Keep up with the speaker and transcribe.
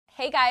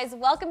Hey guys,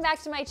 welcome back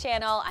to my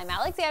channel. I'm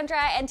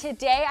Alexandra, and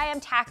today I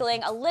am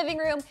tackling a living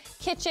room,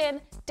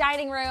 kitchen,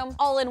 dining room,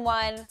 all in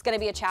one. It's gonna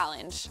be a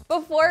challenge.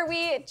 Before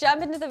we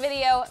jump into the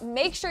video,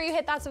 make sure you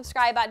hit that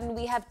subscribe button.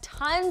 We have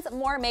tons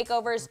more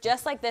makeovers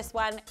just like this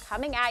one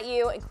coming at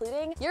you,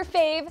 including your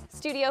fave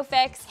studio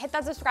fix. Hit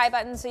that subscribe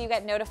button so you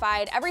get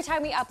notified every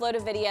time we upload a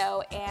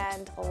video,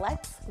 and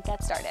let's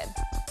get started.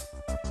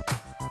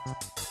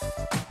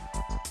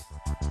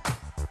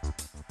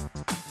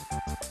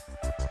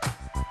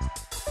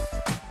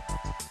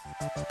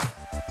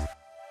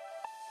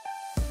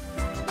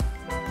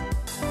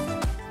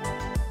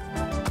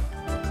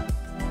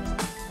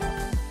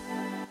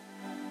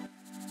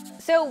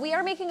 So we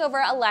are making over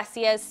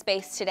Alessia's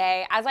space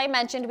today. As I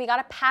mentioned, we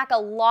gotta pack a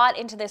lot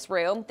into this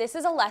room. This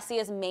is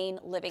Alessia's main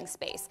living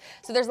space.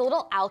 So there's a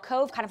little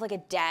alcove, kind of like a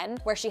den,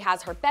 where she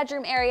has her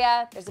bedroom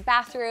area, there's a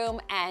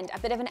bathroom, and a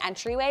bit of an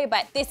entryway,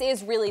 but this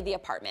is really the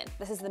apartment.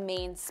 This is the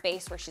main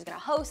space where she's gonna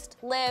host,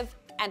 live,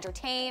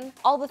 entertain,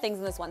 all the things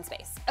in this one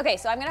space. Okay,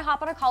 so I'm gonna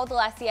hop on a call with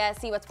Alessia,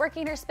 see what's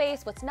working in her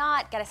space, what's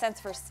not, get a sense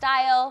of her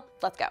style.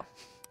 Let's go.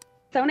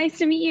 So nice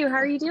to meet you. How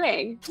are you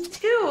doing? Me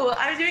too.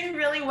 I'm doing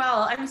really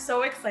well. I'm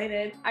so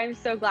excited. I'm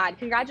so glad.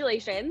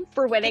 Congratulations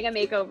for winning a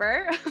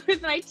makeover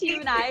with my team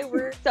and I.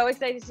 We're so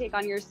excited to take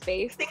on your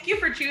space. Thank you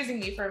for choosing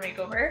me for a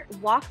makeover.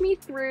 Walk me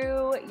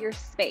through your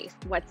space.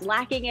 What's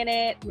lacking in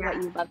it? What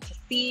you love to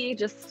see?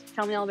 Just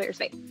tell me all about your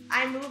space.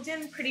 I moved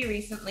in pretty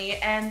recently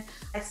and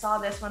I saw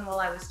this one while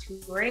I was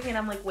touring and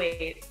I'm like,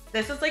 wait,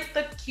 this is like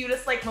the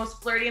cutest, like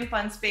most flirty and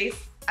fun space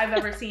I've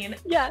ever seen.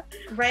 Yeah.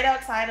 Right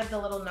outside of the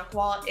little nook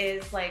wall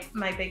is like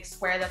my big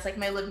square that's like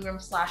my living room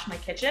 / my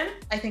kitchen.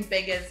 I think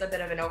big is a bit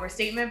of an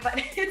overstatement, but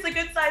it's a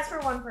good size for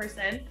one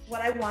person.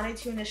 What I wanted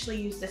to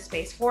initially use this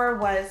space for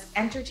was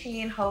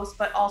entertain, host,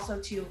 but also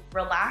to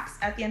relax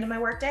at the end of my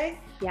workday.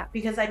 Yeah.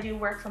 Because I do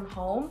work from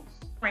home.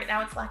 Right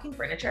now it's lacking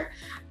furniture.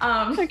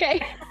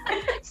 Okay.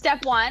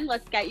 Step one,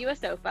 let's get you a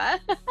sofa.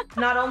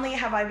 Not only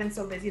have I been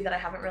so busy that I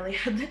haven't really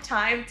had the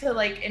time to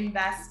like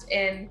invest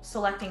in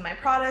selecting my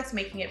products,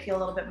 making it feel a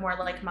little bit more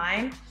like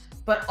mine,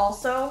 but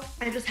also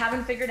I just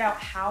haven't figured out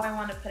how I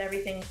want to put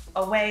everything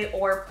away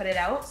or put it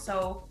out.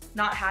 So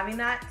not having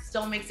that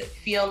still makes it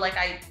feel like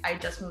I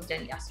just moved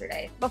in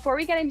yesterday. Before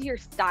we get into your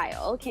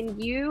style, can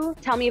you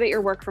tell me about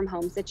your work from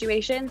home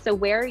situation? So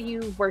where are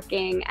you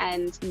working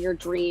and your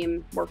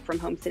dream work from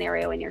home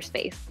scenario in your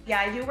space?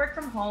 Yeah, I do work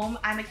from home.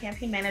 I'm a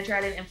campaign manager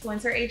at an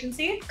influencer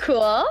agency.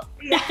 Cool.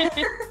 Yeah.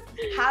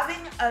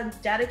 Having a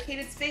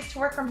dedicated space to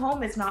work from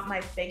home is not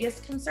my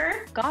biggest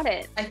concern. Got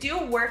it. I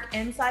do work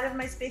inside of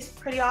my space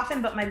pretty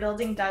often, but my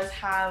building does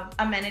have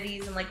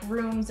amenities and like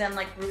rooms and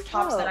like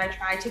rooftops that I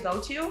try to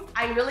go to.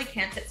 I really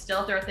can't sit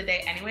still throughout the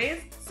day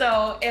anyways.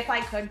 So if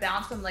I could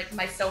bounce from like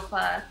my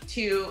sofa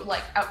to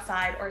like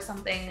outside or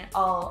something,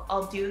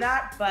 I'll do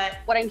that. But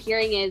what I'm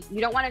hearing is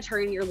you don't want to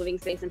turn your living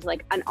space into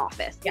like an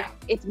office. Yeah.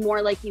 It's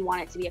more like you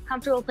want it to be a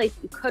comfortable place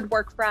you could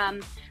work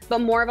from,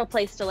 but more of a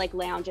place to like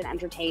lounge and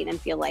entertain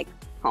and feel like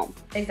home.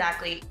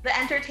 Exactly. The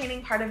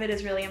entertaining part of it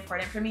is really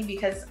important for me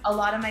because a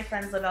lot of my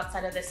friends live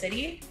outside of the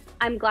city.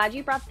 I'm glad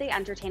you brought the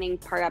entertaining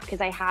part up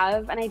because I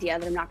have an idea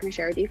that I'm not going to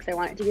share with you because I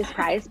want it to be a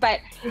surprise. But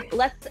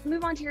let's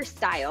move on to your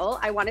style.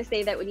 I want to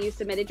say that when you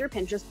submitted your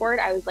Pinterest board,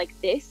 I was like,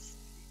 this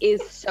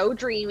is so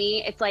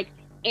dreamy. It's like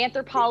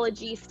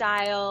Anthropology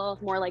style,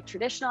 more like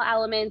traditional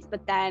elements,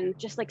 but then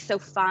just like so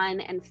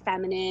fun and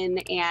feminine,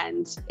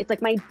 and it's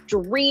like my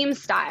dream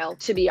style,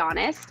 to be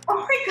honest.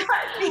 Oh my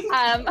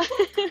god.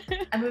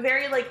 I'm a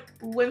very like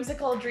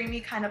whimsical, dreamy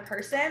kind of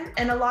person,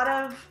 and a lot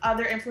of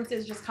other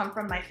influences just come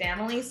from my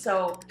family.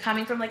 So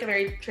coming from like a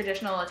very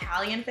traditional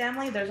Italian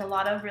family, there's a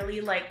lot of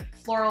really like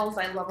florals.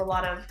 I love a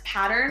lot of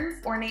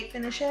patterns, ornate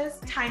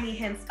finishes, tiny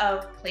hints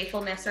of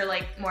playfulness, or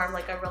like more of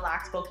like a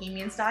relaxed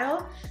bohemian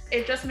style.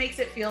 It just makes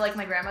it feel like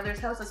my grandmother's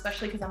house,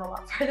 especially because I'm a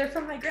lot farther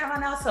from my grandma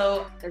now.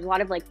 So there's a lot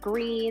of like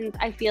greens,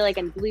 I feel like,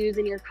 and blues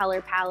in your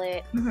color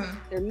palette.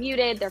 They're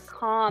muted, they're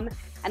calm.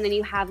 And then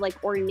you have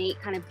like ornate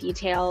kind of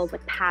details,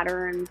 like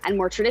patterns and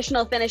more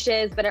traditional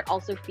finishes, but it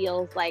also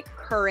feels like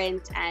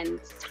current and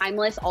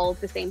timeless all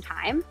at the same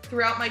time.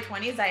 Throughout my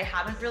 20s, I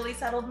haven't really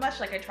settled much.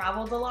 Like I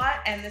traveled a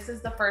lot, and this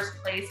is the first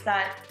place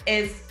that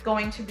is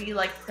going to be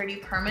like pretty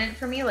permanent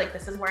for me. Like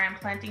this is where I'm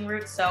planting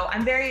roots. So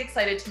I'm very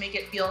excited to make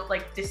it feel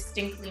like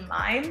distinctly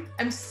mine.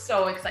 I'm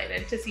so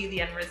excited to see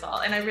the end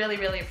result. And I really,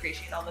 really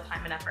appreciate all the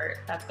time and effort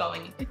that's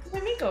going into my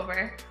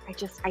makeover.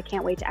 I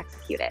can't wait to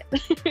execute it.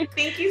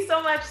 Thank you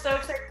so much. So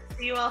excited to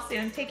see you all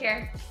soon. Take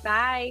care.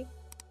 Bye.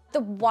 The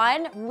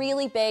one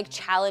really big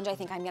challenge I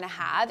think I'm gonna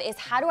have is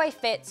how do I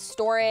fit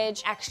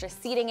storage, extra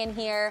seating in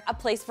here, a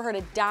place for her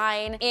to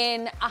dine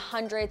in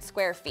 100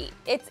 square feet.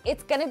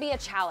 It's gonna be a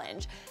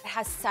challenge. It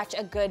has such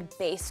a good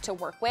base to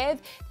work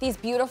with. These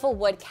beautiful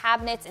wood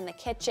cabinets in the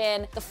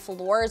kitchen, the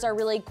floors are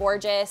really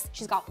gorgeous.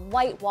 She's got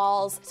white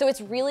walls. So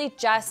it's really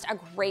just a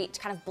great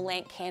kind of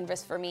blank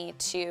canvas for me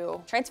to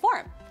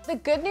transform. The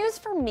good news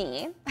for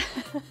me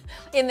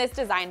in this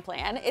design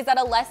plan is that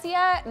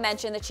Alessia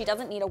mentioned that she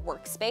doesn't need a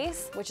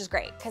workspace, which is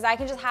great because I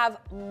can just have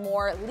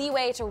more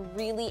leeway to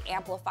really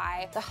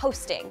amplify the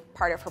hosting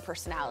part of her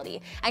personality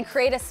and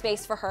create a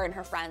space for her and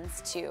her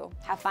friends to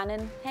have fun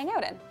and hang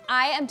out in.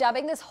 I am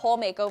dubbing this whole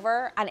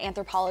makeover an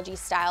anthropology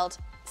styled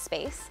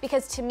space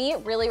because to me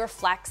it really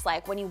reflects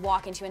like when you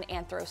walk into an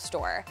anthro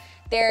store.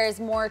 There's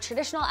more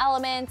traditional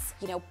elements,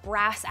 you know,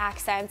 brass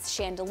accents,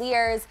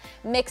 chandeliers,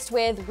 mixed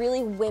with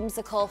really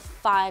whimsical,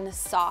 fun,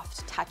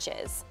 soft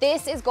touches.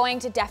 This is going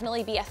to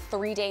definitely be a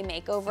 3-day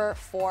makeover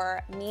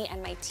for me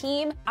and my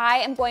team. I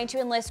am going to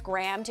enlist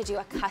Graham to do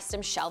a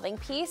custom shelving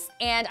piece,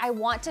 and I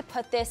want to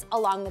put this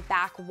along the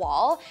back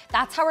wall.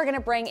 That's how we're gonna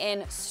bring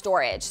in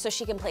storage. So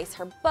she can place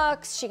her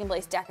books, she can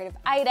place decorative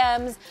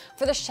items.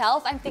 For the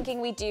shelf, I'm thinking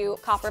we do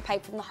copper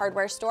pipe from the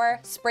hardware store,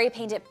 spray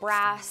paint it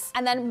brass,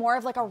 and then more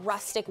of like a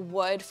rustic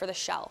wood for the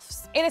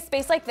shelves. In a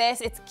space like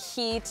this, it's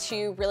key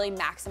to really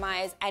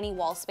maximize any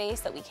wall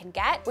space that we can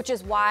get, which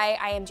is why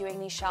I am doing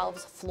these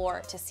shelves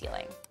floor to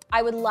ceiling.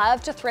 I would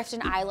love to thrift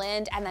an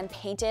island and then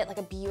paint it like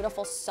a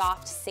beautiful,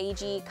 soft,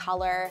 sagey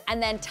color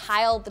and then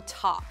tile the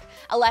top.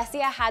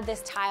 Alessia had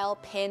this tile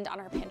pinned on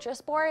her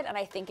Pinterest board and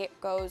I think it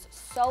goes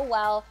so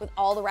well with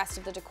all the rest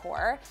of the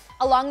decor.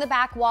 Along the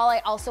back wall, I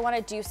also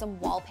wanna do some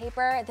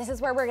wallpaper. This is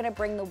where we're gonna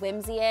bring the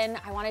whimsy in.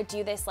 I wanna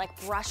do this like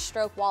brush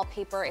stroke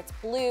wallpaper. It's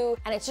blue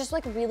and it's just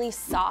like really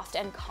soft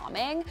and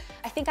calming.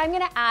 I think I'm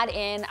gonna add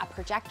in a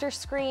projector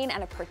screen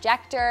and a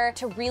projector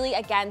to really,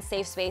 again,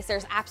 save space.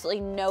 There's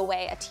absolutely no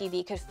way a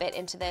TV could fit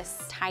into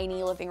this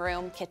tiny living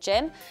room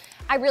kitchen.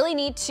 I really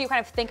need to kind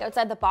of think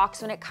outside the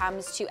box when it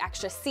comes to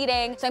extra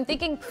seating. So I'm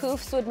thinking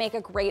poofs would make a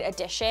great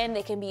addition.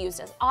 They can be used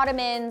as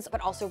ottomans, but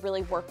also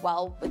really work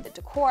well with the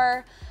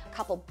decor. A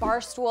couple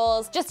bar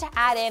stools, just to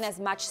add in as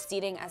much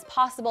seating as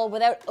possible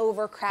without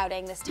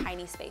overcrowding this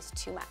tiny space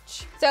too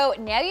much. So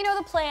now you know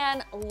the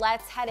plan,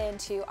 let's head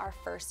into our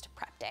first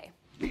prep day.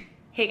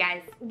 Hey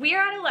guys, we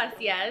are at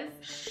Alessia's.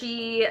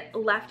 She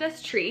left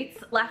us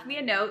treats, left me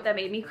a note that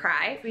made me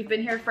cry. We've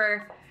been here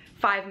for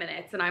 5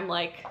 minutes and I'm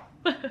like,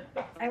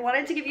 I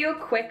wanted to give you a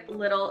quick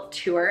little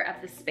tour of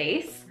the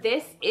space.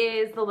 This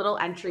is the little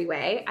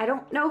entryway. I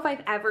don't know if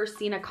I've ever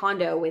seen a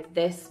condo with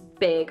this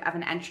big of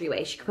an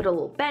entryway. She could put a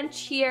little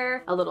bench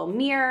here, a little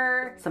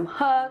mirror, some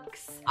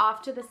hooks.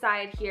 Off to the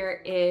side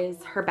here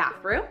is her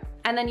bathroom.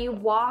 And then you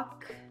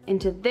walk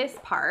into this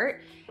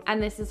part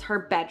and this is her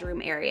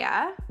bedroom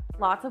area.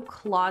 Lots of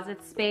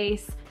closet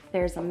space.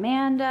 There's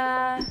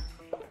Amanda.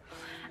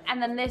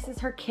 And then this is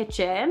her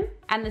kitchen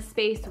and the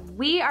space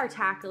we are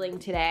tackling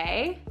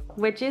today,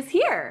 which is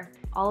here.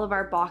 All of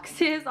our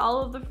boxes,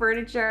 all of the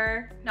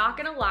furniture. Not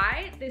gonna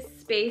lie, this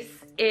space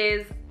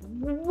is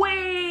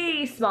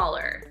way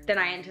smaller than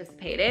I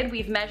anticipated.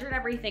 We've measured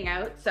everything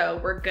out, so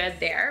we're good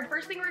there.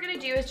 First thing we're gonna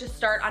do is just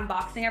start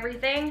unboxing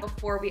everything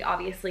before we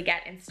obviously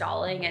get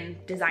installing and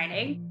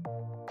designing.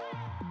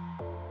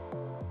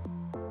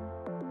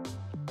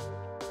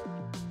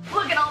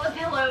 Look at all the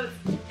pillows.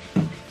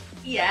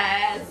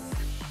 Yes.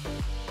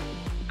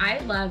 I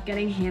love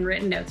getting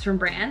handwritten notes from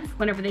brands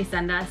whenever they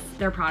send us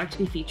their product to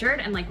be featured,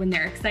 and like when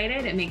they're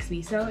excited, it makes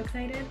me so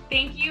excited.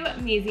 Thank you,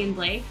 Maisie and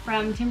Blake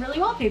from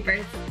Timberly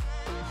Wallpapers.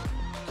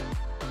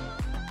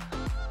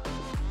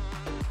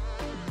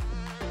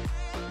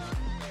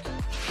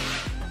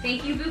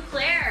 Thank you,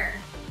 Bouclair.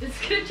 This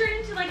is gonna turn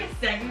into like a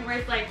segment where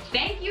it's like,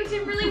 thank you,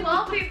 Timberly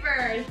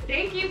Wallpapers.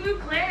 Thank you,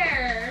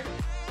 Bouclair.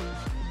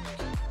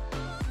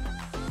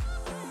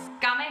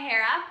 Got my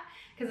hair up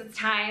because it's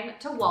time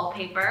to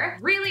wallpaper.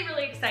 Really,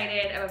 really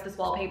excited about this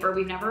wallpaper.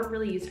 We've never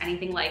really used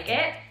anything like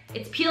it.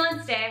 It's peel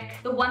and stick.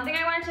 The one thing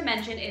I wanted to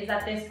mention is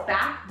that this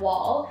back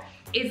wall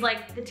is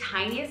like the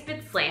tiniest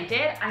bit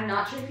slanted. I'm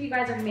not sure if you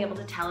guys are gonna be able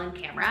to tell in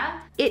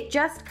camera. It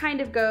just kind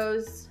of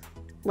goes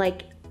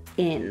like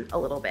in a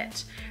little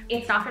bit.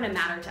 It's not gonna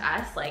matter to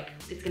us. Like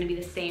it's gonna be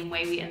the same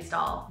way we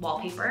install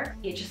wallpaper.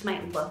 It just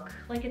might look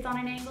like it's on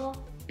an angle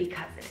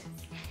because it is.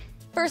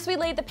 First, we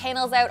laid the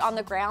panels out on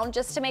the ground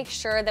just to make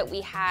sure that we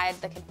had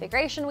the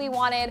configuration we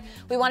wanted.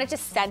 We wanted to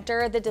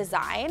center the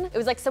design. It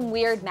was like some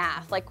weird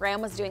math. Like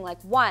Graham was doing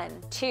like 1,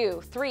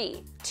 2,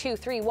 3, 2,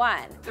 3, 1.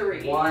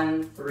 3.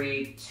 1,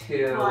 3,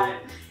 2, 1.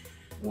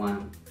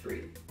 1,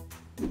 3.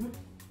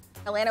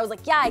 Alana was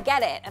like, yeah, I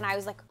get it. And I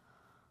was like,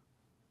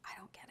 I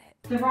don't get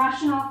it. The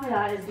rationale for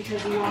that is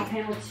because you want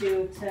panel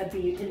 2 to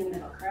be in the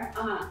middle, correct?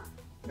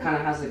 Kind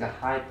of has like a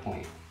high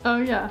point. Oh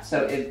yeah.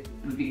 So it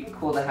would be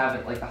cool to have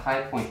it like a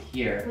high point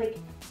here, Like,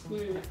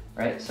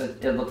 right? So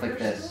it'll look like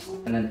this,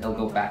 and then it'll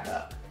go back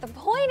up. The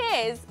point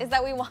is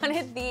that we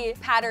wanted the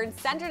pattern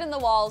centered in the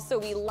walls, so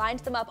we lined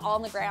them up all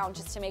on the ground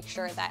just to make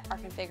sure that our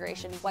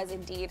configuration was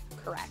indeed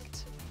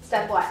correct.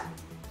 step 1,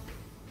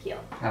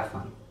 peel. Have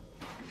fun.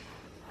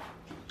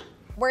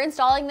 We're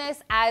installing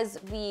this as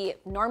we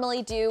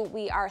normally do.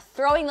 We are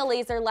throwing the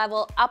laser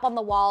level up on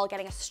the wall,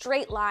 getting a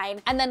straight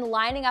line, and then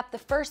lining up the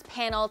first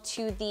panel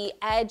to the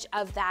edge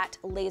of that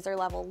laser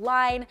level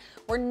line.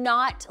 We're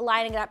not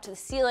lining it up to the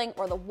ceiling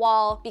or the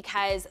wall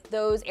because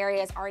those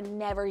areas are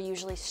never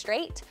usually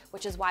straight,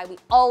 which is why we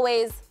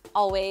always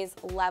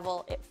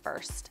level it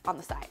first on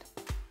the side.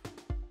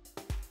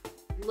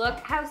 Look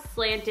how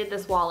slanted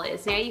this wall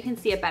is. Now you can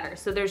see it better.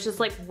 So there's just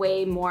like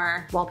way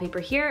more wallpaper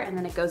here and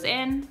then it goes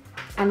in.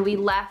 And we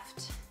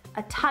left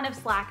a ton of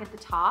slack at the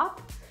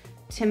top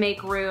to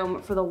make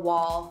room for the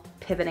wall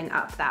pivoting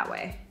up that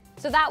way.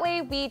 So that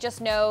way we just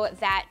know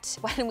that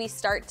when we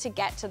start to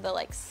get to the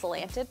like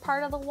slanted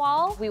part of the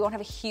wall, we won't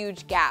have a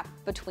huge gap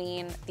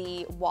between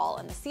the wall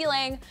and the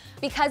ceiling.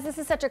 Because this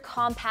is such a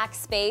compact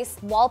space,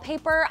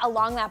 wallpaper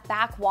along that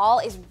back wall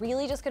is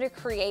really just gonna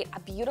create a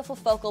beautiful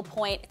focal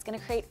point. It's gonna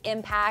create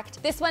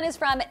impact. This one is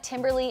from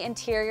Timberly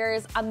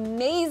Interiors,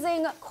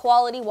 amazing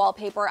quality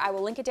wallpaper. I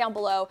will link it down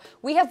below.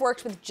 We have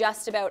worked with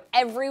just about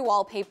every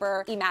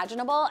wallpaper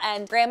imaginable,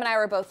 and Graham and I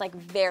were both like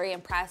very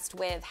impressed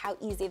with how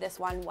easy this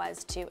one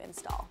was to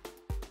install.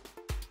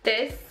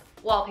 This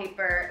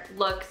wallpaper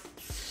looks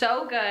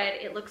so good.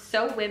 It looks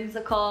so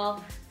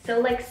whimsical, so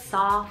like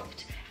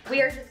soft.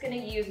 We are just gonna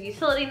use a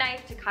utility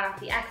knife to cut off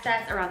the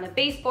excess around the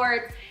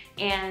baseboards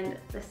and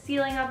the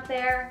ceiling up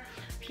there.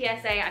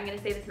 PSA, I'm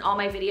gonna say this in all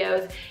my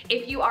videos.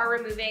 If you are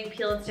removing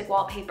peel and stick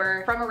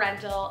wallpaper from a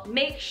rental,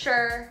 make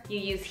sure you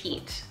use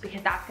heat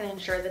because that's gonna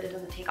ensure that it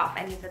doesn't take off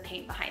any of the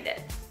paint behind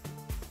it.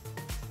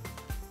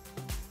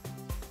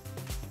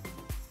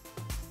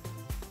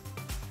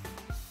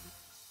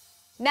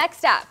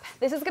 Next up,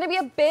 this is gonna be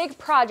a big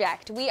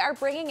project. We are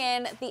bringing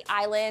in the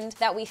island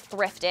that we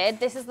thrifted.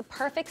 This is the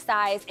perfect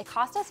size. It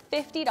cost us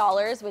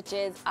 $50, which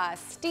is a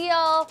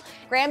steal.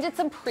 Graham did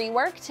some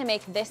pre-work to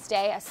make this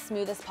day as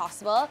smooth as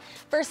possible.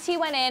 First, he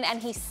went in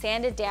and he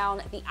sanded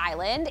down the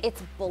island.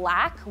 It's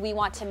black. We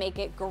want to make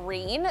it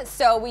green,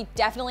 so we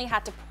definitely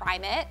had to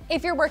prime it.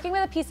 If you're working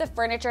with a piece of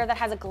furniture that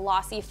has a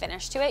glossy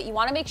finish to it, you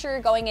wanna make sure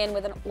you're going in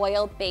with an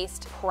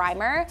oil-based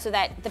primer so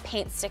that the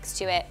paint sticks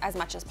to it as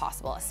much as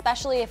possible,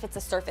 especially if it's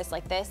a surface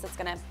like this that's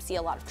gonna see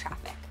a lot of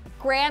traffic.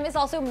 Graham is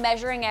also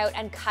measuring out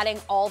and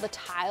cutting all the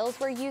tiles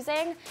we're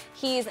using.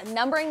 He's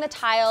numbering the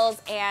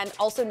tiles and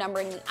also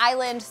numbering the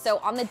island, so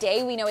on the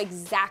day we know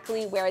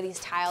exactly where these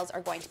tiles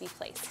are going to be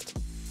placed.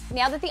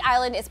 Now that the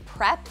island is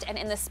prepped and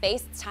in the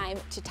space, it's time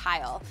to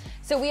tile.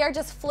 So we are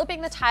just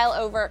flipping the tile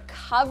over,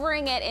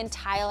 covering it in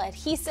tile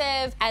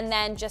adhesive, and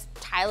then just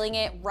tiling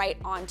it right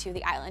onto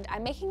the island.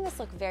 I'm making this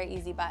look very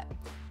easy, but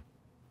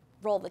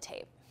roll the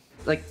tape.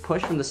 Like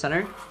push from the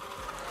center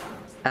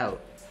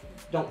out.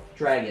 Don't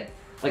drag it.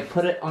 Like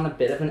put it on a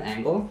bit of an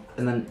angle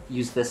and then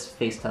use this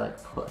face to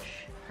like push.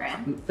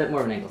 Graham? A bit more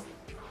of an angle.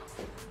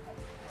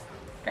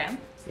 Graham?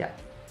 Yeah.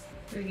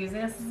 You're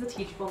using this as a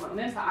teachable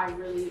moment, but I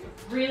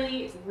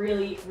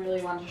really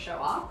wanted to show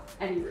off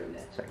and you ruined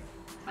it. Sorry.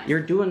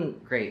 You're doing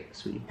great,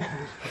 sweetie.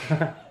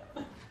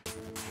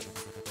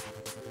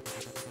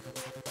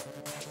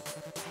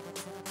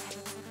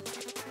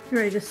 You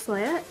ready to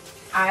slay it?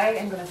 I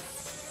am gonna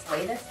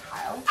slay this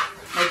tile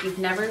like you've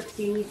never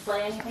seen me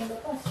slay anything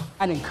before.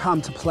 I didn't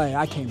come to play,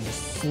 I came to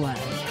slay.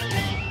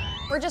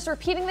 We're just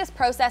repeating this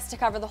process to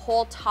cover the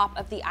whole top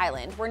of the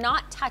island. We're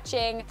not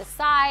touching the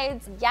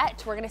sides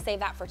yet. We're gonna save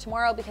that for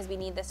tomorrow because we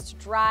need this to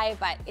dry,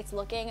 but it's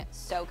looking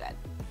so good.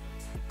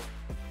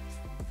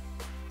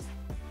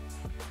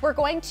 We're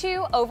going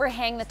to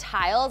overhang the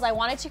tiles. I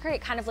wanted to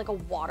create kind of like a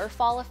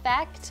waterfall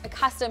effect, a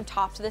custom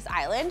top to this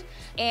island.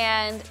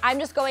 And I'm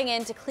just going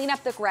in to clean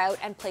up the grout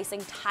and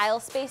placing tile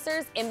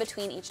spacers in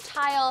between each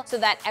tile so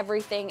that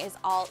everything is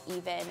all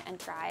even and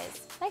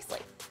dries nicely.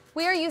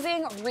 We are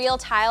using real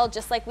tile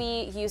just like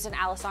we used in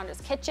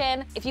Alexandra's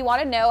kitchen. If you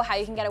want to know how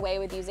you can get away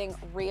with using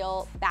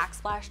real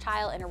backsplash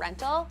tile in a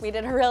rental, we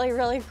did a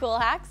really cool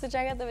hack, so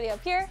check out the video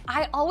up here.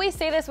 I always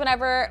say this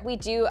whenever we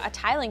do a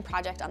tiling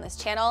project on this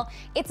channel.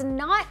 It's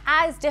not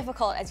as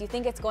difficult as you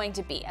think it's going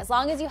to be, as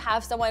long as you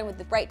have someone with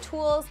the right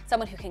tools,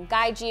 someone who can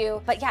guide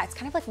you. But yeah, it's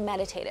kind of like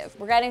meditative.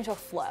 We're getting into a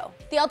flow.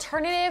 The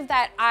alternative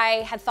that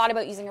I had thought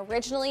about using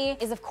originally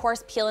is of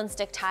course peel and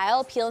stick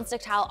tile. Peel and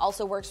stick tile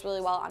also works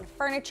really well on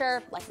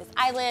furniture, like this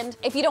island.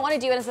 If you don't want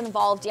to do it as an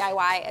involved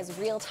DIY as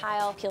real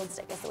tile, peel and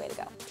stick is the way to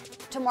go.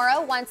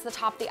 Tomorrow, once the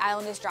top of the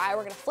island is dry,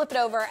 we're gonna flip it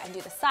over and do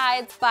the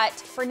sides. But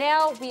for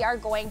now, we are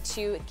going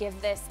to give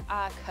this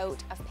a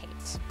coat of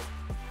paint.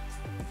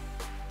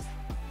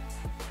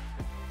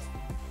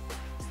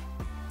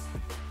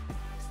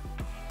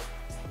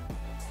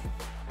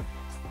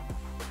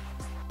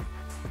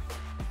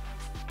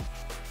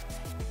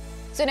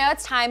 So now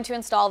it's time to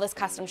install this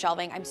custom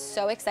shelving. I'm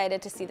so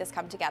excited to see this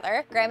come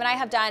together. Graham and I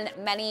have done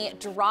many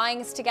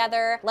drawings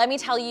together. Let me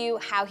tell you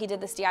how he did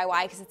this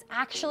DIY because it's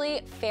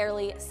actually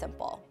fairly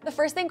simple. The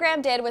first thing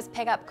Graham did was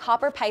pick up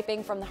copper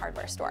piping from the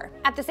hardware store.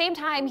 At the same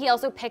time, he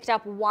also picked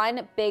up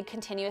one big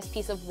continuous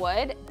piece of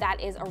wood that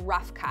is a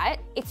rough cut.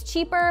 It's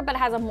cheaper, but it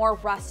has a more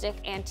rustic,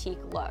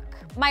 antique look.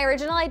 My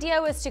original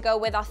idea was to go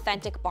with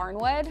authentic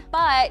barnwood,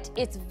 but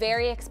it's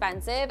very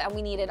expensive and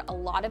we needed a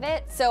lot of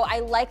it. So I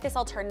like this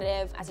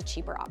alternative as a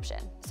cheaper option.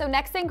 So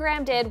next thing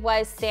Graham did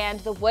was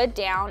sand the wood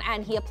down,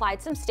 and he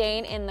applied some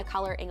stain in the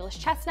color English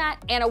chestnut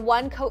and a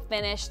 1-coat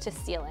finish to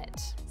seal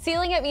it.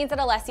 Sealing it means that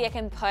Alessia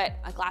can put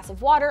a glass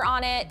of water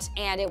on it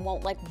and it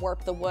won't like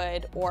warp the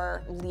wood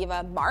or leave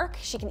a mark.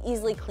 She can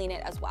easily clean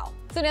it as well.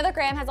 So now that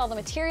Graham has all the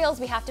materials,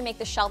 we have to make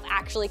the shelf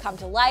actually come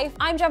to life.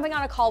 I'm jumping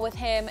on a call with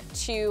him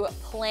to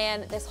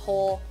plan this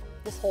whole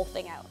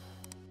thing out.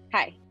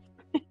 Hi.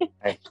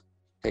 Hi.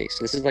 Okay,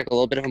 so this is like a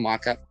little bit of a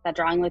mock-up. That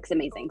drawing looks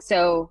amazing.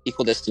 So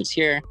Equal distance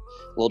here,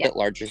 a little bit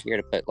larger here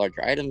to put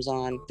larger items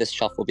on. This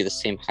shelf will be the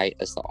same height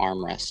as the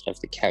armrest of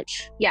the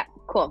couch. yeah,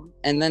 cool.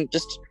 And then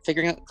just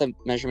figuring out the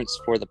measurements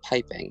for the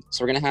piping.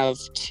 So we're gonna have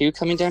 2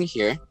 coming down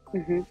here,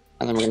 and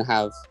then we're gonna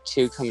have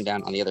 2 coming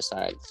down on the other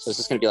side. So this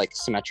is gonna be like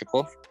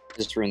symmetrical.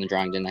 Just ruined the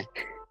drawing, didn't I?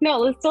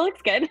 No, it still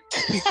looks good.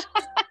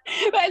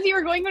 But as you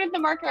were going with the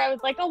marker, I was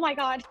like, oh my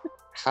God.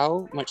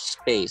 How much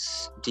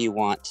space do you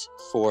want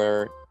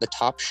for the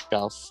top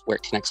shelf where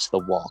it connects to the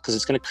wall? Because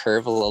it's going to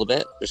curve a little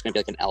bit. There's going to be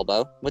like an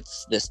elbow.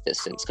 What's this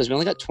distance? Because we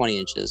only got 20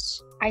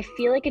 inches. I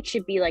feel like it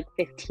should be like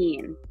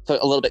 15. So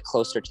a little bit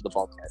closer to the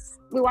bulkhead.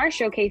 We want to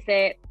showcase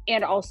it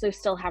and also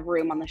still have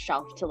room on the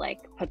shelf to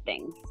like put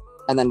things.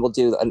 And then we'll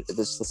do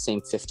the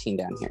same 15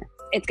 down here.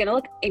 It's going to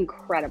look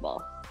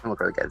incredible. It'll look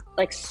really good.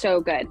 Like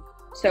so good.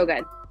 So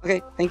good.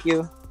 Okay, thank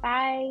you.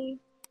 Bye.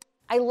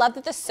 I love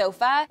that the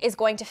sofa is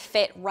going to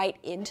fit right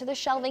into the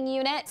shelving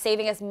unit,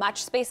 saving as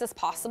much space as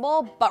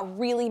possible, but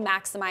really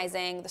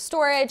maximizing the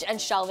storage and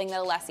shelving that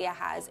Alessia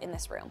has in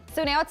this room.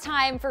 So now it's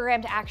time for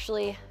Graham to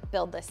actually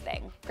build this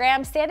thing.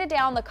 Graham sanded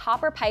down the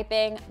copper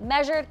piping,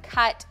 measured,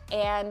 cut,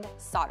 and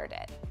soldered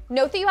it.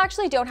 Note that you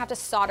actually don't have to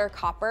solder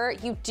copper.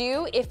 You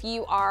do if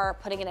you are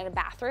putting it in a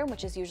bathroom,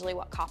 which is usually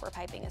what copper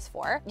piping is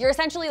for. You're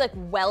essentially like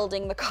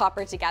welding the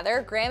copper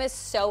together. Graham is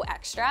so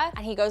extra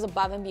and he goes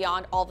above and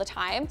beyond all the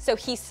time. So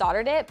he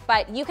soldered it,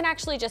 but you can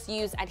actually just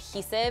use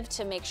adhesive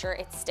to make sure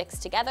it sticks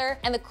together.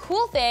 And the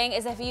cool thing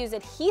is if you use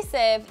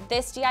adhesive,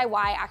 this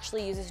DIY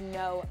actually uses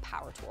no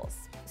power tools.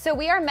 So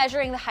we are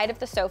measuring the height of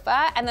the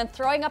sofa and then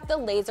throwing up the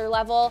laser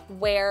level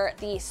where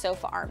the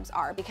sofa arms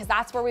are, because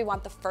that's where we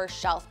want the first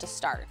shelf to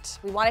start.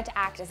 We want it to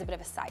act as a bit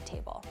of a side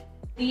table.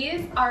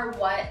 These are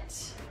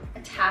what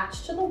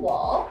attach to the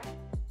wall.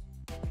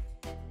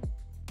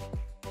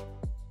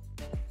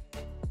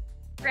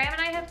 Graham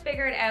and I have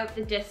figured out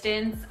the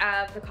distance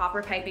of the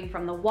copper piping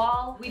from the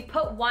wall. We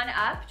put one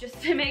up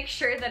just to make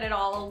sure that it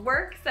all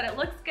works, that it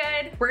looks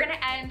good. We're gonna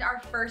end our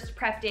first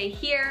prep day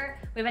here.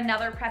 We have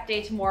another prep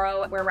day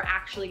tomorrow where we're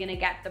actually gonna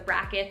get the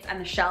brackets and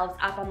the shelves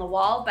up on the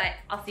wall, but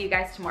I'll see you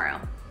guys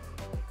tomorrow.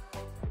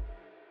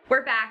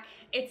 We're back.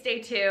 It's day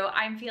 2.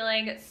 I'm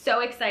feeling so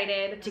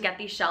excited to get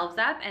these shelves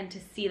up and to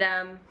see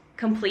them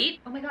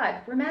complete. Oh my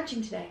God, we're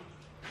matching today.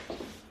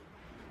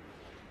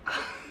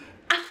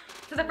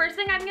 So the first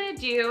thing I'm gonna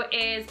do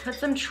is put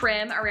some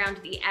trim around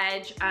the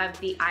edge of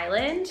the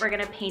island. We're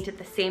gonna paint it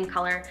the same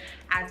color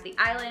as the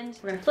island.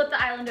 We're gonna flip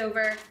the island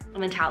over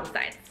and then tile the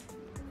sides.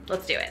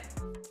 Let's do it.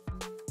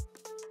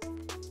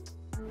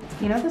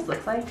 You know what this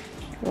looks like?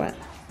 What?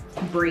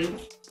 Brie.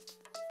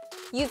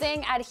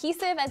 Using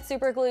adhesive and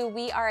super glue,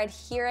 we are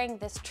adhering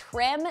this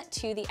trim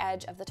to the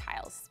edge of the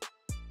tiles.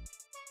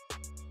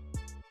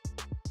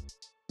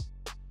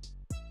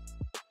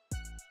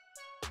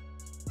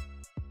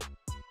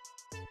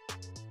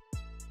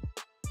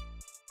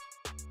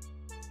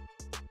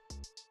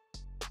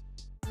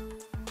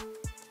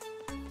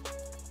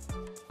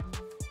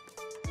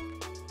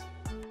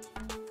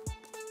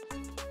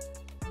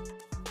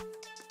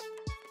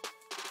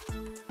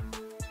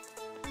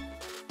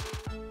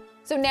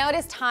 So now it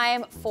is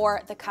time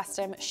for the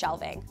custom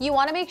shelving. You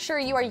wanna make sure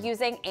you are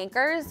using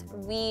anchors.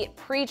 We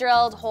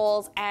pre-drilled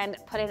holes and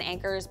put in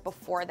anchors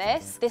before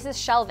this. This is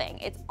shelving.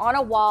 It's on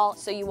a wall,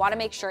 so you wanna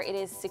make sure it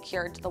is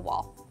secured to the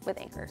wall with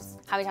anchors.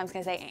 How many times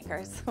can I say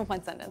anchors?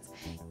 One sentence.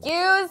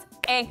 Use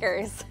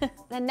anchors.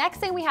 The next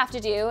thing we have to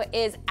do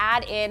is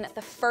add in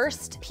the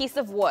first piece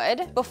of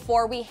wood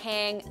before we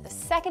hang the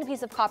second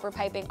piece of copper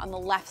piping on the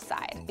left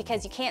side,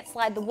 because you can't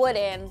slide the wood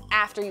in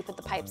after you put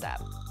the pipes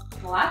up.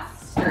 Well,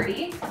 that's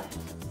sturdy.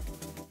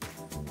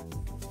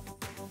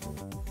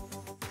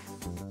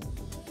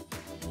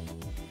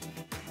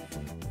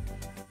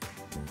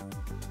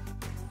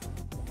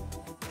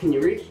 Can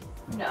you reach?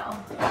 No.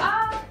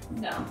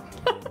 No.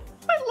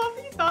 I love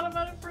that you thought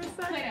about it for a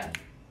second. I know.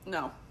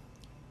 No.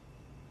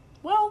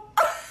 Well.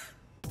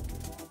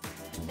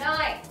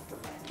 Nice.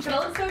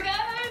 Gonna look so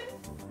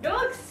good. Gonna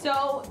look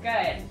so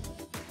good.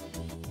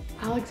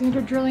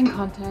 Alexandra drilling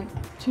content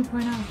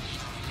 2.0.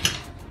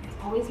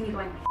 Always me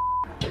going.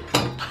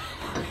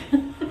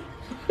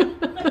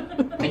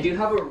 I do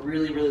have a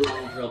really, really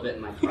long drill bit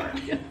in my car.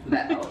 Get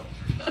that out.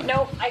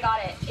 Nope, I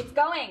got it. It's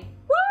going.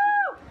 Woo!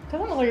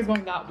 Doesn't look like it's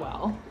going that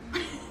well.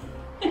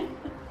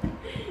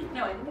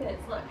 No, I think it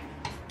is. Look.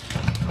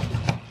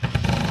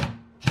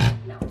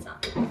 No, it's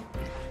not.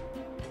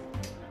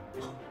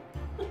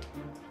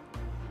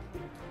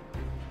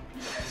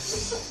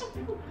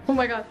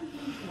 my God.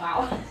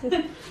 Wow.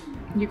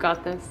 You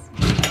got this.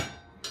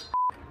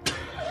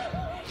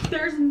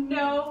 There's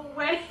no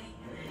way.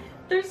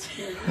 There's.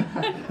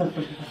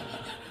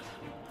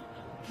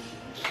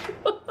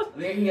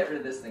 We can get rid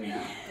of this thing now.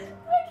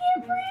 I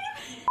can't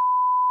breathe.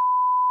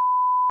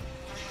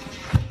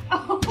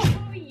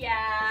 Oh,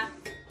 yeah.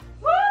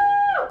 Woo!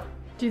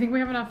 Do you think we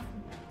have enough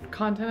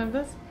content of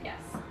this? Yes.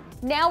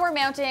 Now we're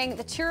mounting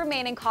the 2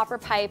 remaining copper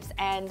pipes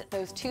and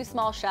those 2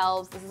 small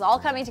shelves. This is all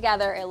coming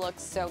together. It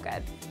looks so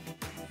good.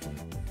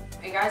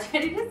 Are you guys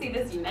ready to see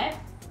this unit?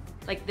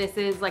 Like, this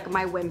is like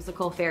my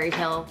whimsical fairy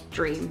tale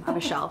dream of a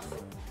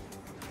shelf.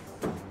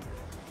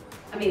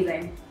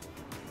 Amazing.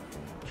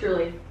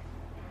 Truly.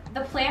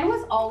 The plan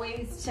was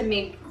always to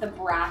make the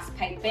brass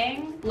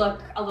piping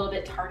look a little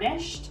bit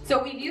tarnished.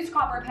 So we've used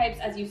copper pipes,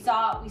 as you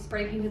saw. We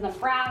spray painted them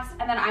brass,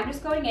 and then I'm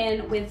just going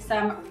in with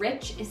some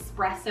rich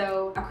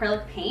espresso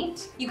acrylic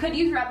paint. You could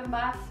use rub and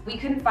buff. We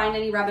couldn't find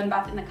any rub and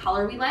buff in the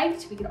color we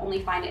liked. We could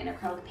only find it in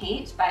acrylic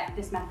paint, but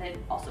this method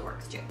also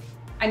works too.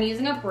 I'm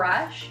using a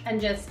brush and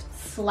just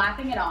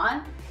slapping it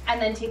on, and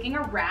then taking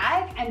a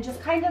rag and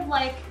just kind of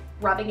like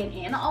rubbing it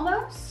in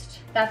almost.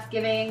 That's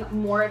giving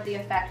more of the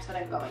effect that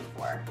I'm going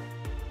for.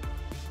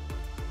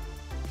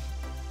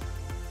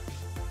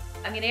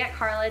 I'm gonna get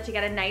Carla to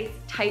get a nice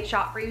tight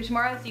shot for you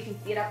tomorrow so you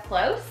can see it up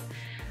close.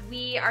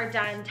 We are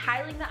done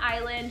tiling the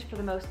island for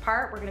the most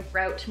part. We're gonna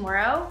grout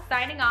tomorrow.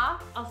 Signing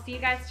off, I'll see you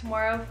guys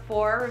tomorrow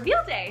for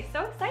reveal day.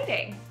 So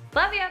exciting.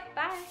 Love ya,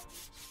 bye.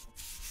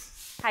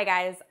 Hi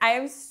guys, I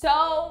am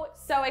so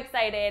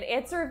excited.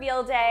 It's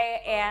reveal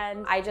day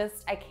and I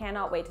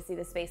cannot wait to see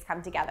the space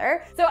come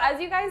together. So as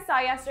you guys saw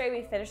yesterday,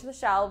 we finished the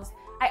shelves.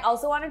 I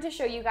also wanted to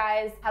show you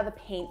guys how the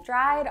paint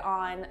dried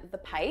on the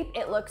pipe.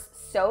 It looks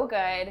so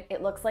good.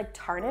 It looks like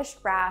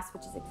tarnished brass,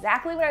 which is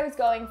exactly what I was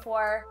going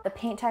for. The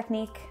paint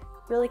technique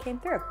really came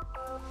through.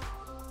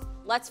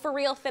 Let's for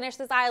real finish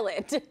this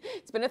island.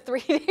 It's been a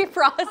 3-day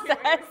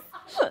process.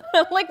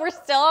 Like, we're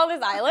still on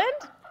this island?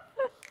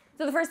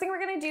 So the first thing we're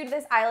gonna do to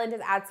this island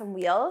is add some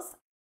wheels.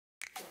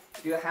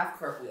 Do a half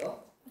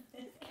cartwheel.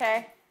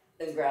 Okay.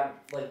 And grab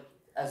like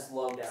as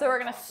low down. So we're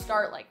gonna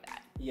start like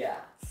that. Yeah.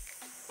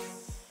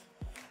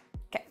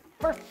 Okay.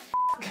 For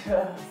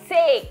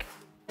sake.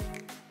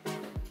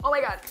 Oh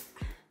my God.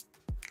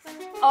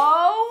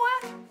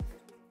 Oh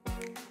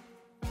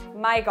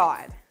my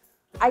God.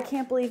 I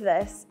can't believe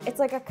this. It's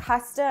like a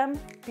custom,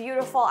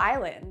 beautiful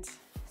island.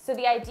 So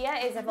the idea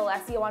is if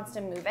Alessia wants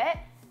to move it,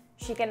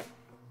 she can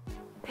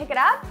pick it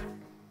up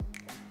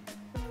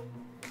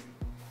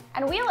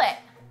and wheel it.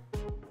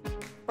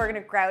 We're gonna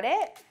grout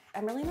it.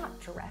 I'm really not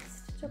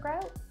dressed to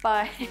grout,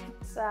 but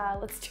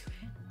let's do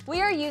it.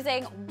 We are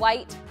using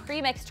white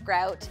pre-mixed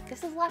grout.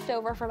 This is left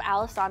over from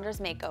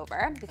Alexandra's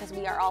Makeover because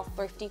we are all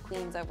thrifty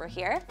queens over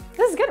here.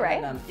 This is good,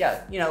 right? And,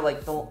 yeah, you know,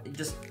 like you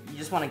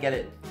just want to get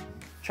it.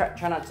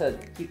 Try not to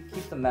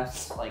keep the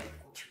mess like.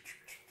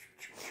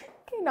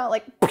 Okay, not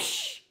like.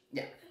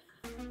 Yeah.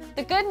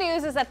 The good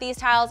news is that these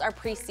tiles are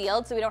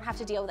pre-sealed, so we don't have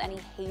to deal with any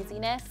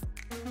haziness.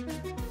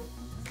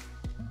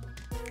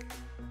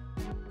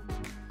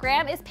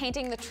 Graham is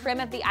painting the trim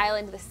of the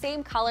island the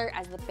same color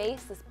as the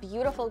base, this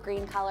beautiful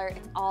green color.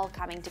 It's all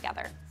coming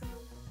together.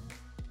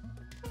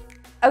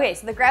 Okay,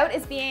 so the grout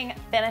is being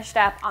finished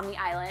up on the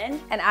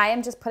island, and I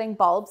am just putting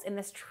bulbs in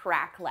this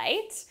track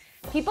light.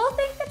 People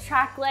think the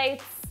track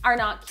lights are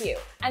not cute,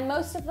 and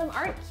most of them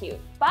aren't cute,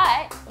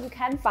 but you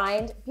can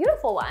find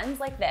beautiful ones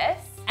like this,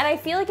 and I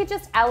feel like it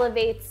just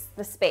elevates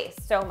the space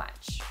so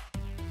much.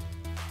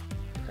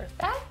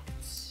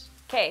 Perfect.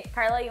 Okay,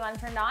 Carla, you want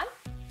to turn it on?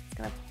 It's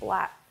gonna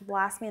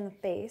blast me in the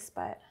face,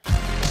 but.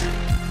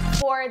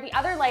 For the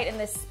other light in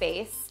this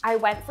space, I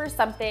went for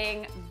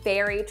something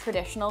very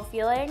traditional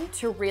feeling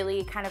to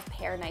really kind of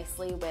pair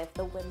nicely with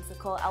the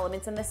whimsical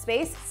elements in this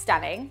space.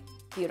 Stunning,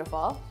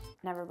 beautiful,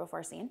 never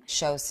before seen.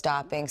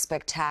 Show-stopping,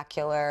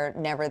 spectacular,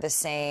 never the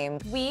same.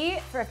 We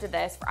thrifted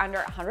this for under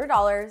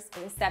 $100.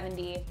 It was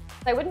 $70.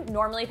 I wouldn't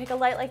normally pick a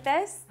light like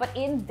this, but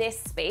in this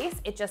space,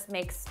 it just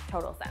makes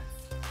total sense.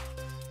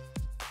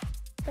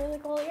 Really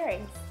cool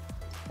earrings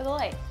for the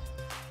light.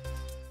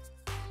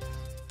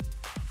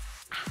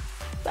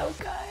 So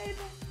good.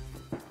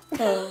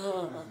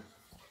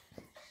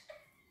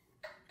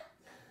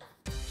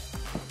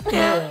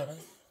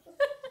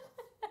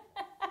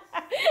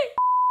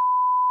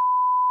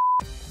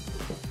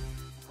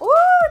 Ooh,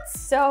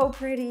 it's so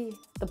pretty.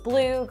 The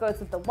blue goes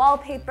with the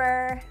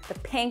wallpaper. The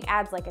pink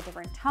adds like a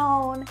different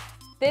tone.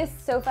 This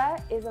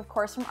sofa is of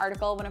course from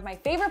Article, one of my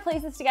favorite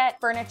places to get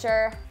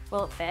furniture.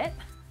 Will it fit?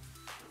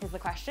 Is the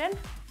question.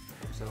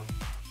 I think so.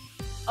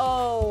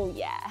 Oh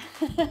yeah.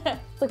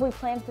 It's like we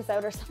planned this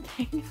out or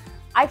something.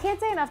 I can't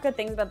say enough good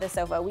things about this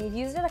sofa. We've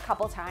used it a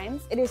couple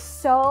times. It is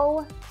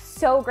so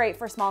great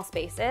for small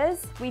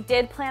spaces. We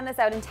did plan this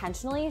out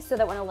intentionally so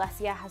that when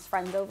Alessia has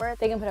friends over,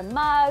 they can put a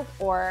mug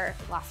or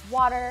a glass of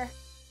water.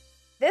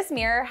 This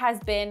mirror has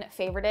been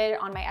favorited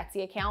on my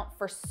Etsy account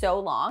for so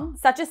long.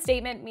 Such a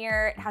statement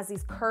mirror. It has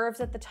these curves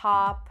at the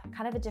top,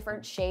 kind of a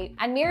different shape.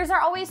 And mirrors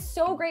are always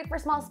so great for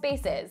small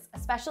spaces,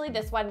 especially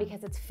this one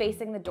because it's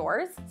facing the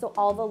doors. So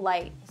all the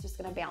light is just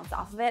gonna bounce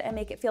off of it and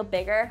make it feel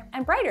bigger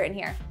and brighter in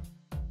here.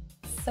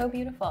 So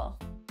beautiful.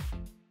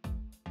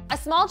 A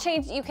small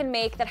change you can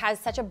make that has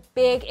such a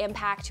big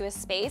impact to a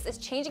space is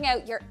changing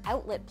out your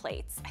outlet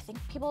plates. I think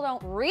people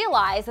don't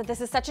realize that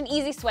this is such an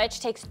easy switch,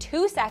 takes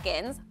 2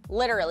 seconds,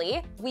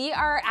 literally. We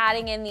are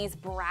adding in these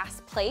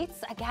brass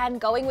plates. Again,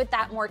 going with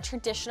that more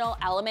traditional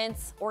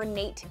elements,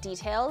 ornate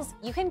details.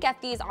 You can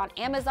get these on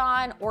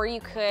Amazon, or you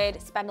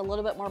could spend a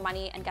little bit more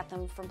money and get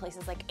them from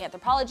places like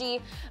Anthropologie.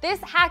 This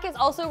hack is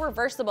also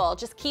reversible.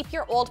 Just keep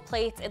your old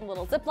plates in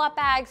little Ziploc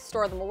bags,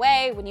 store them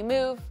away. When you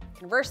move,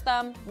 converse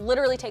them,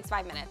 literally takes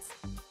 5 minutes.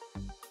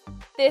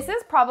 This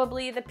is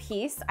probably the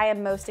piece I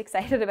am most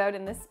excited about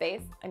in this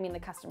space. I mean the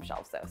custom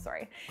shelves though,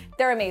 sorry.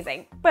 They're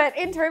amazing. But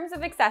in terms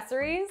of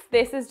accessories,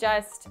 this is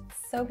just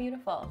so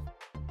beautiful.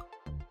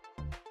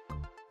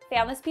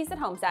 Found this piece at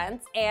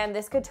HomeSense, and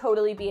this could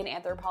totally be an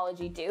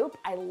Anthropologie dupe.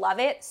 I love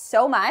it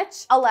so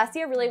much.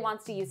 Alessia really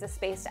wants to use this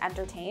space to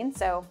entertain,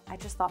 so I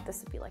just thought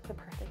this would be like the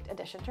perfect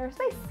addition to her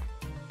space.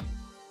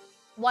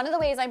 One of the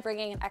ways I'm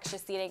bringing in extra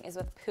seating is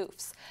with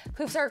poofs.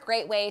 Poofs are a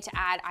great way to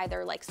add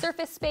either like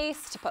surface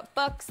space to put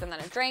books and then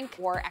a drink,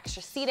 or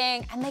extra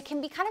seating, and they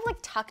can be kind of like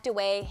tucked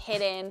away,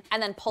 hidden,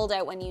 and then pulled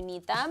out when you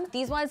need them.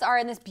 These ones are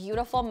in this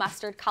beautiful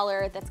mustard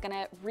color that's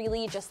gonna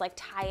really just like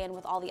tie in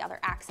with all the other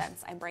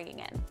accents I'm bringing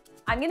in.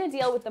 I'm gonna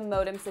deal with the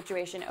modem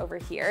situation over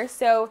here.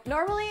 So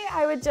normally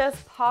I would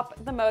just pop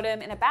the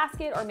modem in a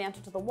basket or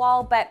mantle to the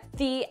wall, but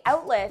the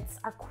outlets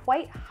are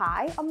quite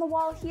high on the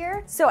wall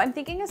here. So I'm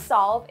thinking a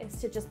solve is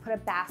to just put a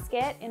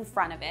basket in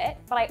front of it.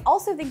 But I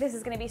also think this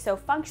is gonna be so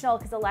functional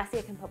because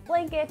Alessia can put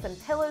blankets and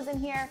pillows in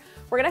here.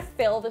 We're gonna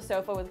fill the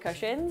sofa with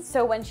cushions.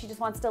 So when she just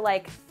wants to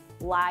like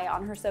lie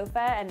on her sofa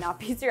and not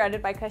be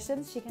surrounded by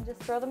cushions, she can just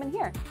throw them in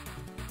here.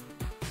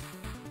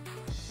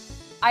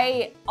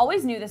 I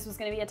always knew this was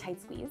gonna be a tight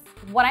squeeze.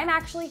 What I'm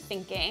actually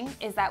thinking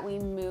is that we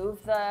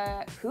move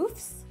the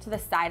poofs to the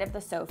side of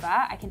the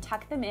sofa. I can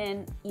tuck them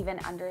in even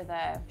under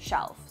the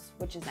shelves,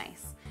 which is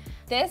nice.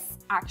 This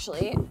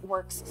actually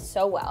works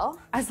so well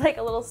as like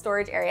a little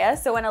storage area.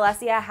 So when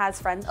Alessia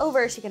has friends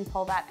over, she can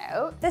pull that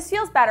out. This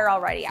feels better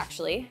already,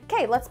 actually.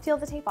 Okay, let's peel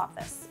the tape off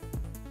this.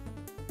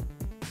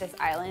 This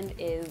island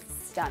is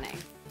stunning.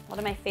 One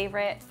of my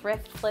favorite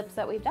thrift flips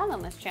that we've done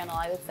on this channel,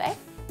 I would say.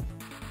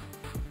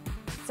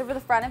 So for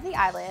the front of the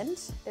island,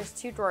 there's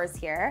 2 drawers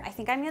here. I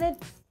think I'm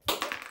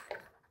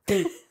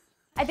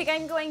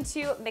going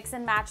to mix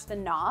and match the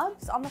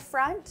knobs on the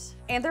front.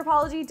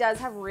 Anthropologie does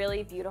have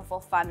really beautiful,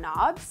 fun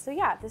knobs. So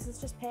yeah, this is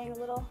just paying a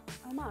little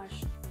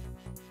homage.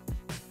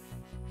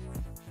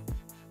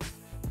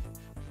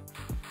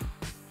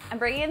 I'm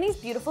bringing in these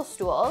beautiful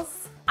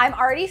stools. I'm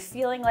already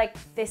feeling like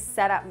this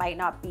setup might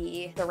not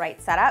be the right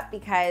setup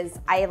because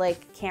I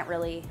like can't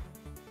really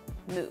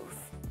move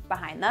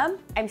behind them.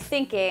 I'm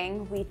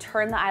thinking we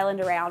turn the island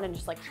around and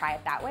just like try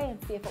it that way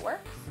and see if it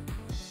works.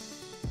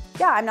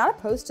 Yeah, I'm not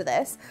opposed to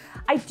this.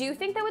 I do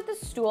think that with the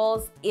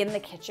stools in the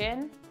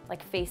kitchen,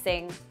 like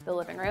facing the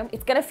living room,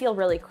 it's gonna feel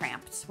really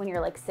cramped when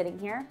you're like sitting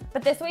here.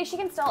 But this way she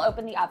can still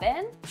open the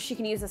oven. She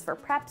can use this for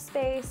prep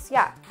space.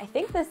 Yeah, I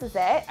think this is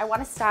it. I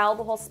wanna style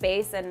the whole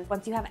space, and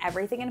once you have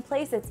everything in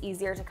place, it's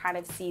easier to kind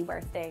of see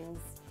where things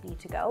need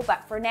to go.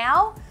 But for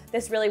now,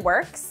 this really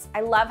works.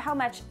 I love how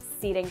much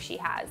seating she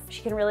has.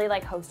 She can really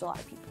like host a lot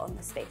of people in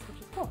this space,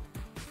 which is cool.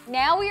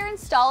 Now we are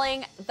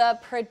installing the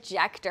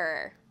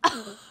projector.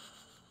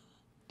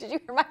 Did you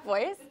hear my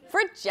voice?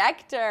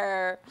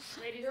 Projector.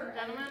 Ladies and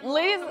gentlemen,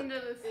 welcome to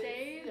the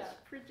stage.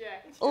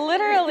 Project.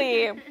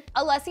 Literally.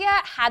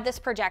 Alessia had this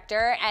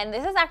projector, and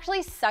this is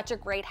actually such a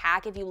great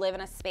hack if you live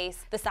in a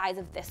space the size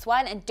of this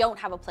one and don't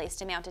have a place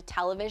to mount a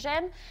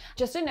television.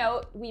 Just a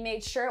note, we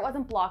made sure it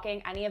wasn't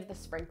blocking any of the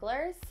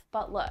sprinklers,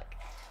 but look.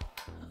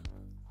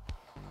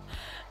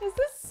 This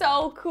is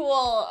so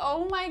cool.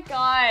 Oh my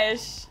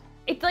gosh.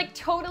 It like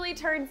totally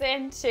turns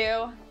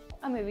into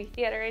a movie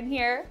theater in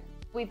here.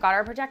 We've got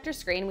our projector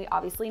screen. We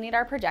obviously need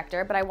our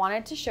projector, but I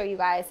wanted to show you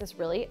guys this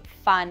really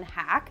fun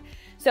hack.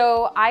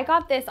 So I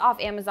got this off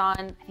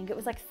Amazon. I think it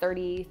was like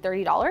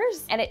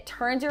 $30, and it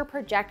turns your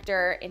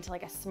projector into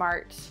like a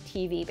smart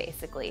TV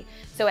basically.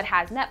 So it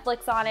has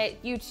Netflix on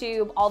it,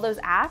 YouTube, all those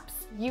apps.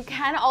 You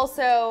can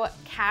also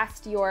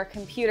cast your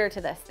computer to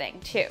this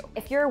thing too.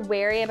 If you're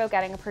wary about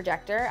getting a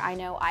projector, I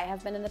know I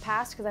have been in the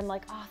past because I'm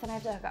like, oh, then I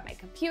have to hook up my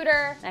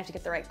computer and I have to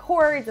get the right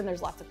cords, and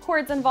there's lots of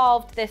cords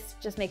involved. This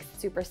just makes it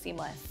super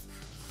seamless.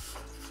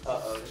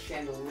 Uh-oh, the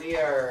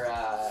chandelier,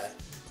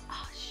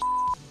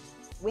 Oh,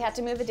 we had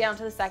to move it down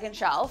to the second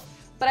shelf,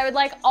 but I would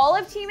like all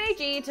of Team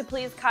AG to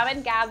please come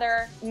and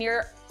gather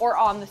near or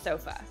on the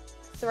sofa.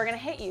 So we're gonna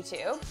hit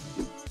YouTube.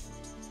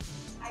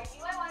 I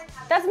knew I wanted to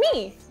have That's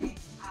me.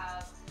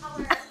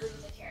 Color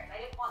the chairs.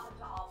 I didn't want them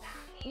to all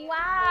match.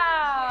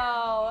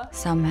 Wow.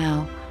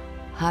 Somehow,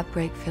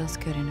 Heartbreak feels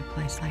good in a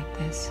place like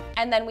this.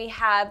 And then we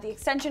have the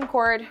extension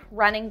cord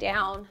running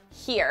down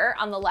here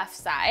on the left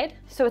side.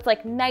 So it's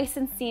like nice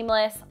and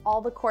seamless.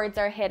 All the cords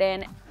are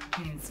hidden.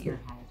 You can see your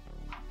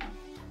head.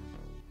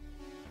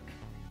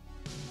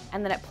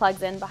 And then it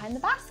plugs in behind the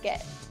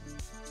basket.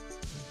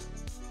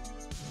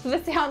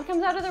 The sound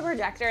comes out of the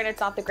projector and it's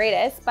not the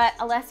greatest, but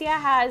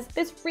Alessia has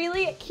this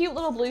really cute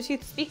little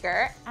Bluetooth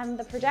speaker and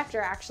the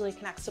projector actually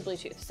connects to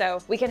Bluetooth. So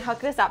we can hook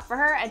this up for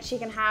her and she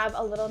can have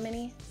a little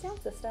mini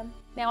sound system.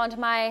 Now onto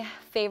my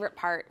favorite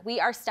part. We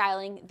are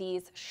styling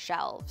these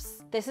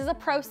shelves. This is a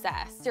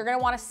process. You're gonna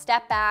wanna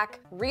step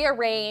back,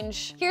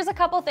 rearrange. Here's a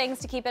couple things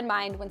to keep in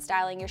mind when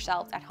styling your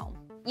shelves at home.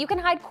 You can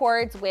hide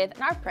cords with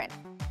an art print.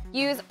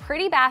 Use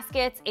pretty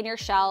baskets in your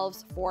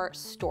shelves for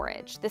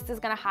storage. This is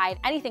gonna hide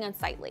anything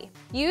unsightly.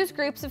 Use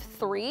groups of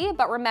 3,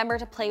 but remember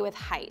to play with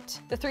height.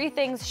 The 3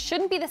 things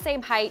shouldn't be the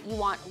same height. You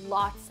want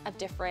lots of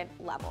different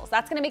levels.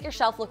 That's gonna make your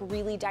shelf look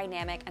really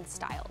dynamic and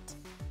styled.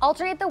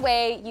 Alternate the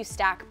way you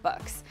stack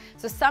books.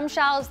 So some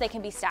shelves, they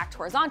can be stacked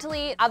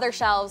horizontally. Other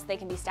shelves, they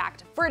can be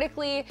stacked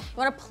vertically. You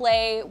wanna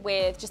play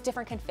with just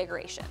different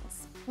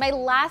configurations. My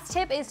last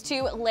tip is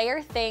to layer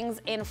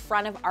things in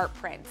front of art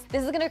prints.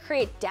 This is gonna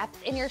create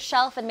depth in your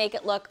shelf and make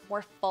it look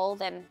more full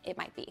than it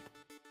might be.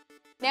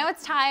 Now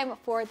it's time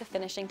for the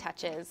finishing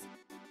touches.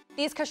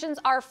 These cushions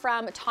are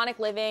from Tonic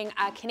Living,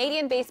 a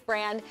Canadian-based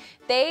brand.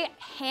 They,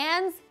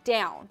 hands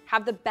down,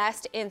 have the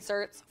best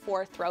inserts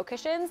for throw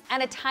cushions,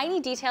 and a tiny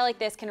detail like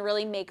this can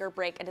really make or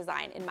break a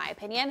design, in my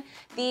opinion.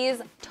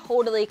 These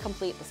totally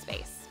complete the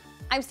space.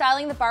 I'm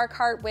styling the bar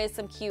cart with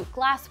some cute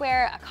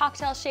glassware, a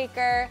cocktail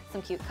shaker,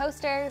 some cute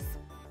coasters.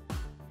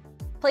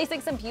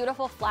 Placing some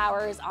beautiful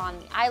flowers on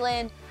the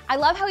island. I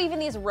love how even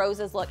these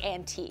roses look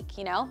antique,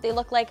 you know? They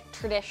look like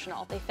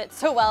traditional. They fit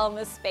so well in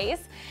this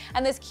space.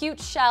 And this cute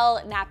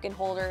shell napkin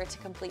holder to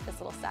complete this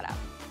little setup.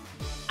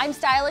 I'm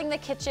styling the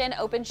kitchen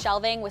open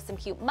shelving with some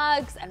cute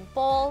mugs and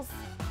bowls.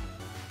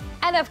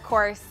 And of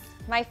course,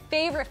 my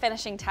favorite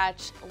finishing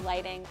touch,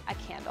 lighting a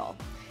candle.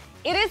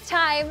 It is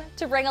time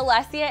to bring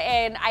Alessia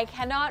in. I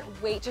cannot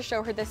wait to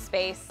show her this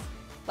space.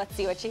 Let's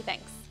see what she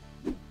thinks.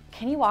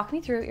 Can you walk me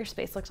through what your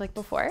space looked like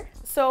before?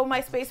 So my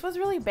space was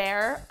really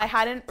bare. I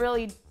hadn't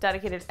really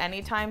dedicated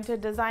any time to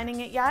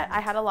designing it yet.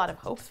 I had a lot of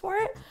hopes for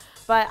it,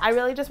 but I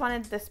really just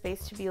wanted this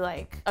space to be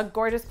like a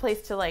gorgeous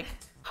place to like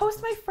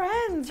host my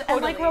friends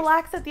and like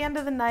relax at the end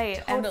of the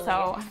night. Totally. And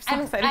so I'm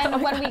so excited.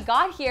 And when we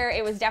got here,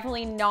 it was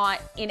definitely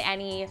not in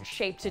any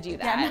shape to do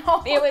that.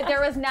 Yeah, no.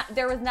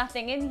 There was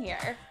nothing in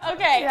here.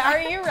 Okay, yeah.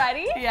 Are you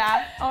ready?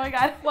 Yeah. Oh my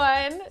God.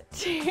 1,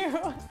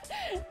 2,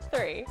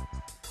 3.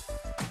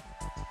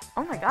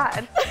 Oh my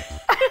God.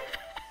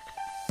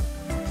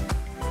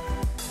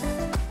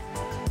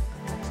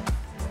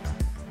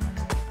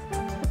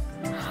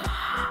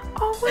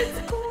 Oh,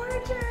 it's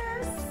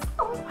gorgeous.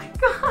 Oh my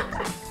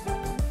God.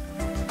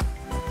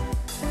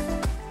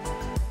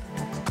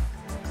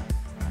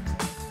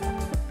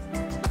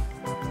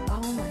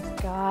 Oh my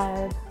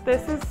God.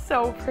 This is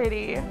so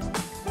pretty.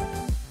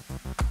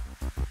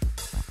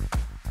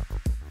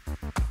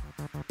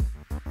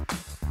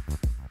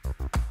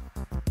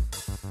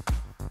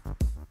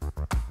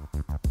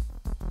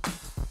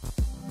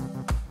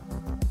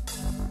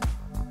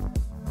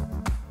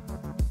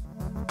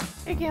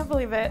 I can't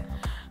believe it.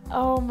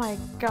 Oh my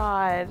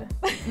God.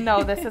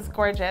 No, this is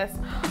gorgeous.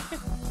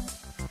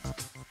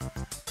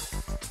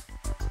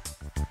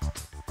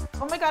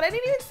 Oh my God, I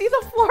didn't even see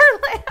the floor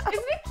lamp.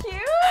 Isn't it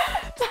cute?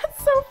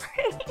 That's so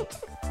pretty.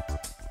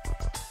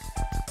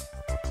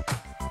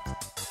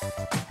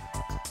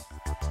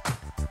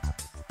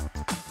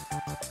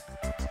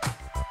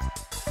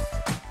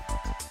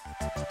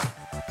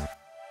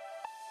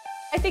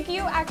 I think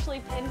you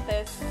actually pinned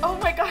this. Oh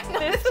my God, no,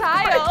 this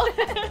tile.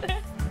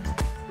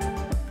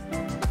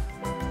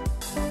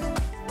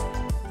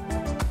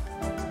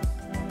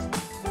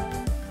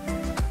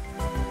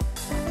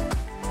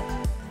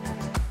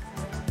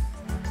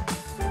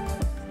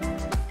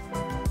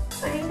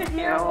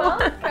 You're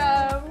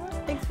welcome.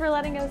 Thanks for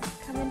letting us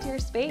come into your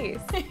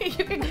space.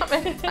 You can come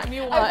anytime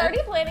you want. I'm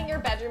already planning your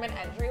bedroom and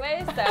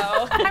entryway,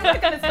 so I'm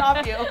not gonna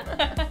stop you.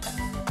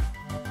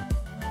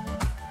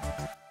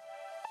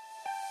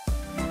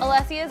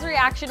 Alessia's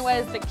reaction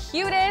was the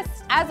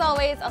cutest. As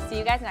always, I'll see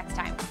you guys next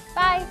time.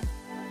 Bye.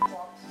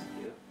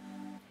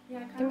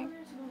 Yeah, come over to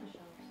the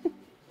shelves.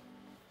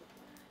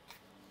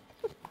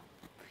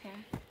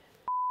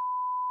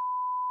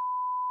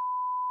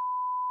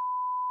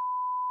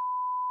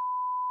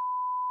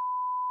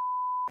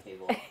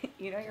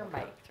 You know you're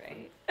mic'd,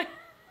 right? It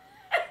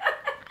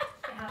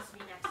has to be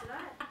next to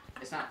that.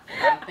 It's not.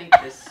 I don't think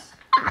this.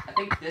 I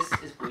think this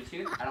is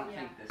Bluetooth. I don't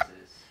think this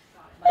is.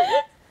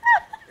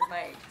 You're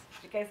mic'd.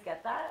 Did you guys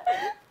get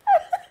that?